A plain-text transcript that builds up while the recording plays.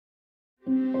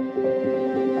Alright,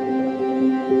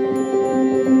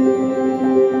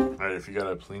 if you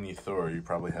got a Polini Thor, you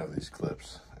probably have these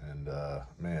clips. And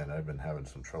man, I've been having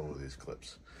some trouble with these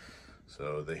clips.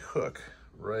 So they hook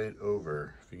right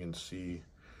over, if you can see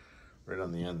right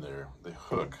on the end there, they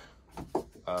hook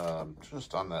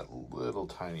just on that little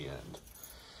tiny end.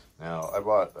 Now, I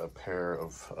bought a pair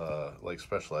of like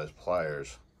specialized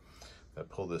pliers that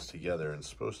pull this together, and it's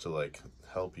supposed to like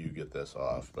help you get this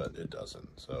off, but it doesn't.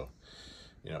 So,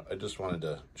 you know, I just wanted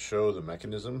to show the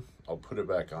mechanism. I'll put it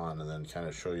back on and then kind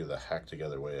of show you the hack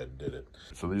together way I did it.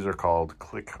 So these are called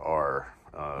Click R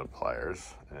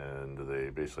pliers, and they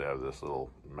basically have this little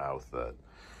mouth that's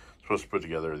supposed to put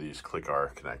together these Click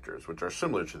R connectors, which are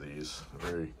similar to these,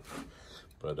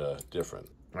 but different.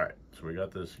 All right, so we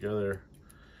got this together.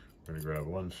 We're gonna grab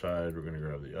one side, we're gonna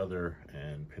grab the other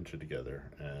and pinch it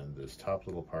together. And this top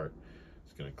little part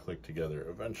is gonna click together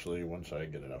eventually once I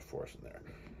get enough force in there.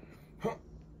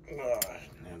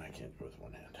 And I can't do it with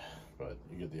one hand, but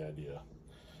you get the idea.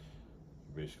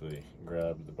 You basically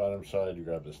grab the bottom side, you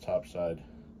grab this top side,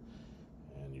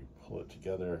 and you pull it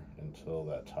together until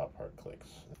that top part clicks.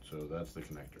 So that's the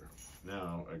connector.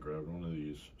 Now I grabbed one of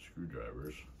these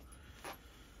screwdrivers,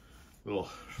 little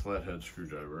flathead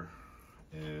screwdriver,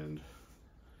 and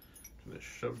I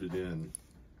shoved it in.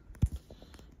 You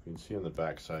can see on the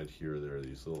back side here, there are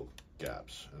these little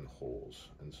gaps and holes.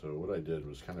 And so what I did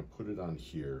was kind of put it on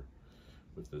here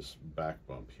with this back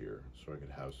bump here so I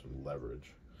could have some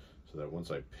leverage, so that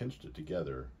once I pinched it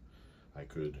together, I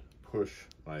could push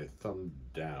my thumb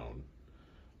down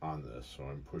on this. So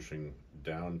I'm pushing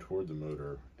down toward the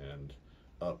motor and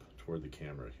up toward the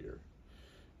camera here.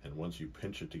 And once you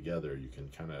pinch it together, you can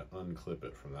kind of unclip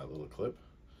it from that little clip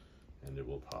and it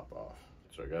will pop off.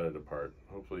 So I got it apart.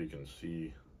 Hopefully you can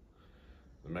see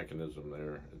the mechanism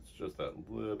there. It's just that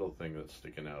little thing that's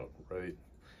sticking out right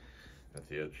at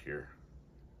the edge here.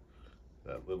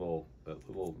 That little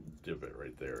divot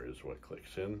right there is what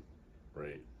clicks in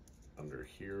right under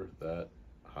here. That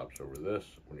hops over this.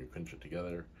 When you pinch it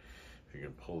together, if you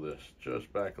can pull this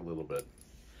just back a little bit,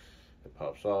 it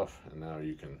pops off, and now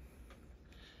you can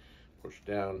push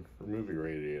down, remove your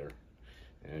radiator,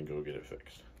 and go get it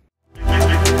fixed.